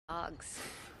Dogs.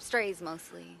 Strays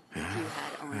mostly. Yeah, If you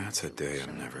had owners that's a who day showed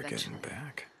I'm never eventually. getting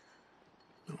back.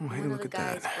 Oh, hey, One of look the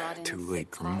at guys that. brought in Too a late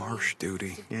sick for marsh collie.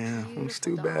 duty. It's a Yeah, well, it's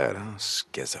too beautiful bad, dog. huh?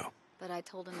 Schizo. But I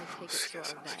told him to take it to our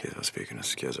vet. Schizo. Speaking of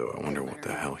Schizo, I wonder what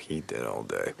the hell he did all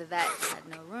day. But the vet had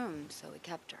no room, so we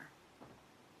kept her.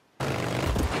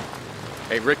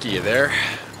 Hey, Ricky, you there?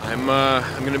 I'm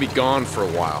gonna be gone for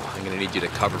a while. I'm gonna need you to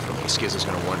cover for me. Skizzo's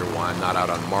gonna wonder why I'm not out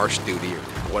on marsh duty or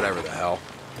whatever the hell.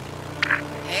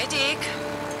 Hey, Deke.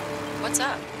 What's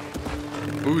up?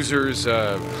 Boozer's,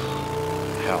 hell,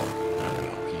 I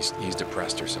don't know. He's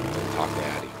depressed or something. Talk to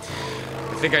Addie.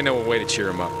 I think I know a way to cheer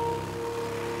him up.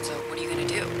 So, what are you gonna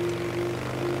do?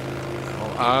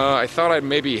 I thought I'd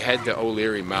maybe head to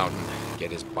O'Leary Mountain,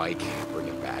 get his bike, bring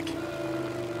it back.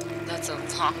 That's a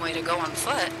long way to go on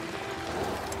foot.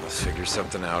 Let's figure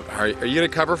something out. Are you gonna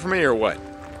cover for me or what?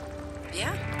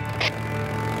 Yeah.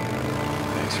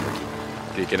 Thanks, Ricky.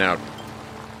 Deacon out.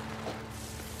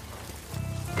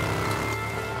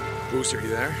 Booster, you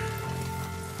there?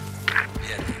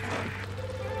 Yeah.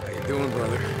 How you doing,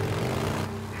 brother?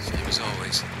 Same as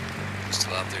always. You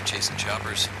still out there chasing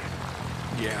choppers?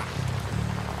 Yeah.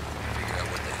 Figure out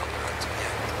what the hell they're up to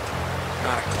yet.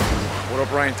 Not a clue. What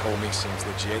O'Brien told me seems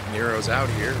legit. Nero's out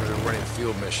here. They're running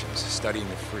field missions, studying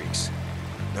the freaks.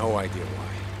 No idea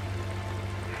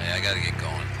why. Hey, I gotta get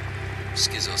going.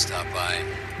 Skizzo stopped by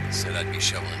and said I'd be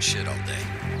shoveling shit all day.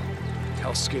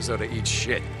 Tell Skizzo to eat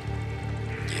shit.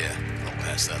 Yeah, I'll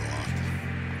pass that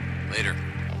along. Later.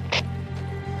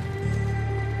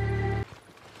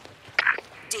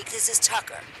 Deke, this is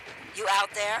Tucker. You out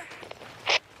there?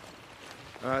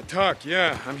 Tuck,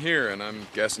 yeah, I'm here, and I'm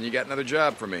guessing you got another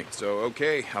job for me. So,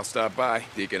 okay, I'll stop by.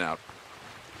 Deacon out.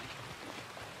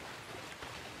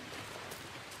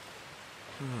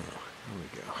 Oh, here we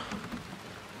go.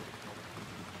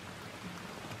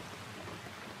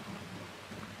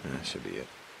 That should be it.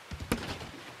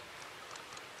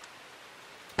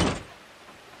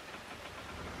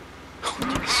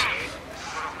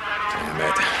 Damn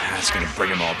it, that's gonna bring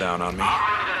them all down on me.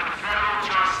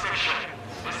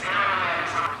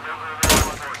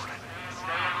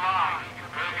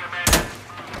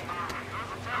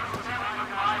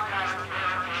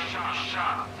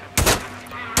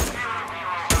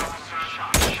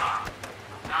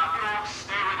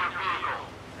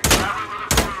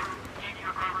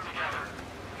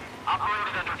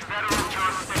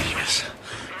 Yes,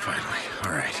 finally.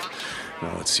 All right.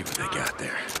 Well, let's see what they got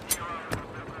there.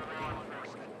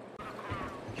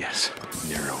 Yes,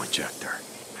 Nero injector.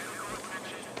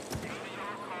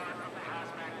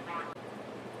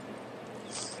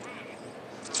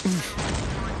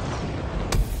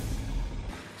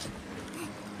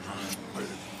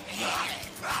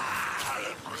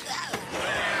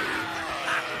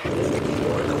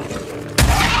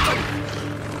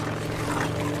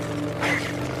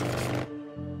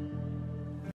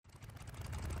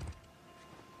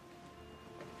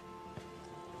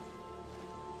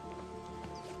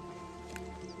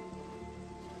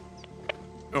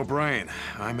 O'Brien,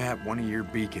 I'm at one of your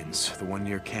beacons, the one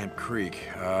near Camp Creek.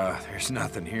 There's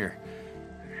nothing here.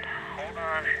 Hold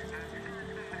on.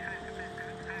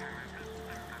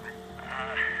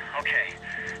 Okay.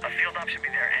 A field op should be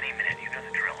there any minute. You know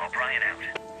the drill. O'Brien out.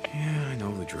 Yeah, I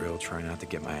know the drill. Try not to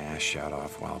get my ass shot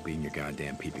off while being your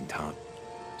goddamn peeping Tom.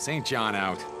 St. John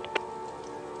out.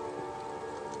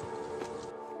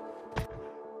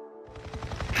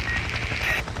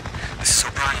 This is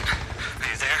O'Brien.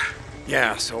 Are you there?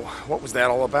 Yeah, so what was that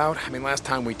all about? I mean, last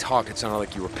time we talked, it sounded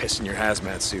like you were pissing your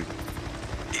hazmat suit.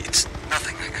 It's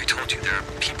nothing. I told you there are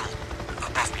people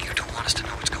above me who don't want us to know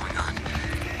what's going on.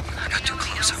 I got too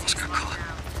close. I almost got caught.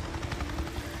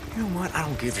 You know what? I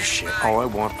don't give a shit. All I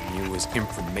want from you is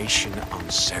information on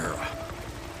Sarah.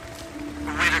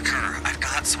 Whitaker, I've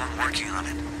got someone working on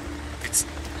it. It's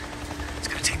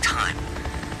gonna take time.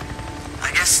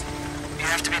 I guess you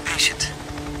have to be patient.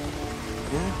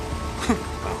 Yeah?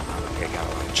 Well, I don't think I got a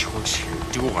lot of choice here,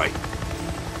 do I?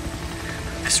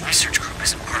 This research group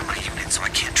isn't part of my unit, so I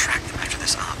can't track them after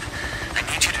this op. I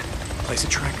need you to... Place a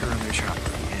tracker on their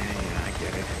chopper. Yeah, I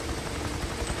get it.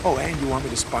 Oh, and you want me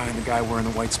to spy on the guy wearing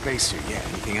the white spacesuit? Yeah,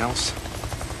 anything else?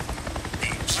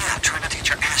 Yeah, try not to get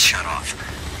your ass shot off.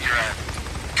 Your,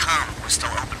 comm was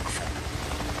still open before.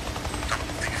 Don't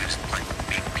think of it as, like,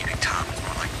 being peeping Tom. It's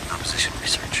more like opposition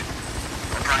research.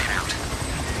 O'Brien out.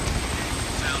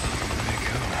 There you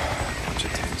go. A bunch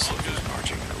of 10 soldiers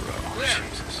marching in a row.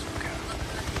 Jesus. Okay.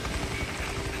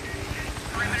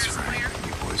 That's right.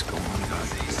 You boys go on about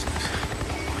the business.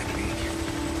 Like me.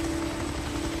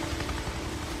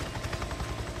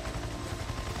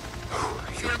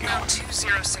 Field note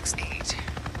 2068.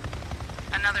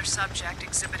 Another another subject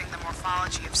exhibiting the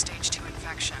morphology of stage 2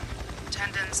 infection.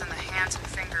 Tendons in the hands and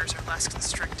fingers are less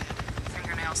constricted,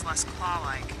 fingernails less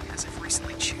claw-like, as if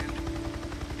recently chewed.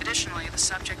 Additionally, the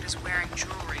subject is wearing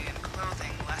jewelry and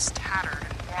clothing less tattered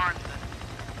and worn than...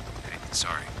 Hey,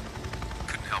 sorry.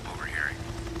 Couldn't help overhearing.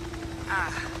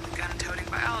 the gun-toting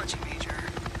biology major.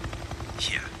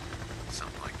 Yeah,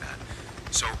 something like that.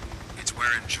 So, it's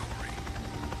wearing jewelry.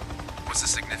 What's the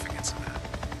significance of that?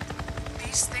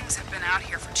 These things have been out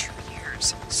here for 2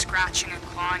 years, scratching and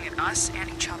clawing at us and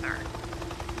each other.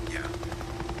 Yeah.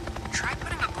 Try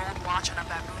putting a gold watch on a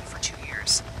baboon for 2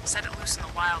 years. Set it loose in the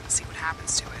wild and see what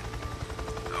happens to it.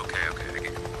 Okay, I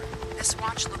get your point. This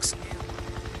watch looks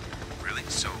new. Really?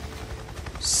 So,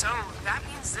 That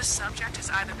means this subject has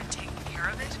either been taking care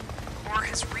of it, or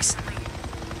has recently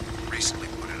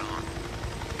put it on?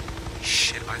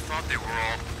 Shit, I thought they were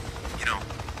all,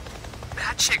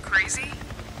 That shit crazy?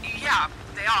 Yeah,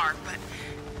 they are, but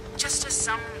just as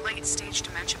some late-stage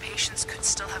dementia patients could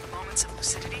still have moments of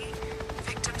lucidity,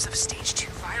 victims of stage 2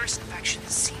 virus infections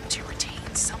seem to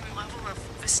retain some level of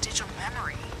vestigial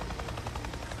memory.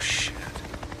 Oh, shit.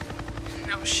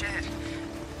 No shit.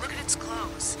 Look at its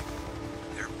clothes.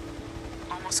 They're...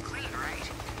 Almost clean, right?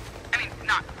 I mean,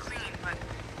 not clean, but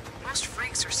most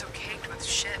freaks are so caked with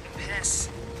shit and piss.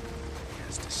 Yeah,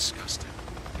 it's disgusting.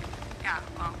 Yeah,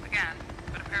 well, again,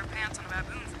 put a pair of pants on a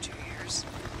baboon for 2 years.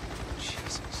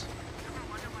 Jesus. Ever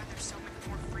wonder why there's so many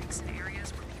more freaks in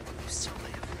areas where people used to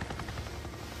live?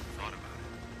 Thought about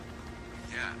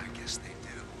it. Yeah, I guess they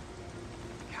do.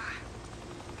 Yeah. I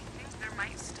think there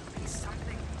might still be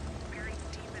something buried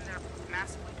deep in their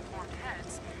massively deformed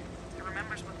heads that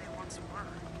remembers what they once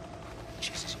were.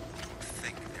 Jesus, you don't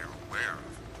think they're aware of...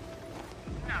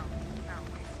 No,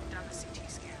 we've done the CT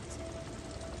scans.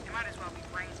 They might as well be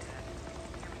brain dead,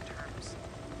 in human terms.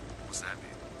 What's that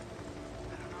mean?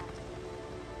 I don't know.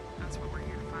 That's what we're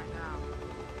here to find out.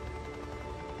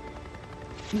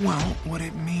 Well, what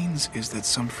it means is that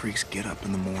some freaks get up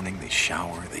in the morning, they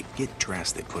shower, they get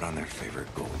dressed, they put on their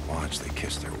favorite gold watch, they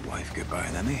kiss their wife goodbye,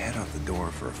 and then they head out the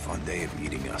door for a fun day of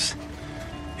meeting us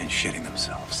and shitting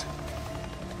themselves.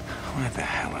 Why the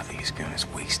hell are these guys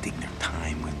wasting their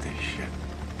time with this shit?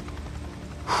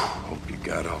 Hope you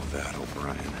got all that,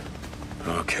 O'Brien.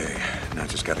 Okay, now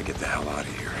just gotta get the hell out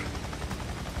of here.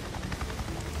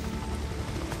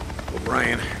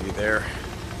 O'Brien, are you there?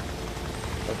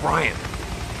 O'Brien!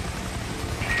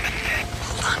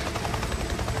 Hold on.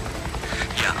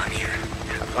 Yeah, I'm here.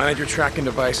 I planted your tracking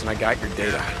device and I got your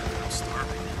data. I'm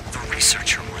starving. The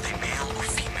researcher, were they male or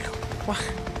female?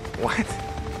 What?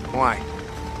 Why?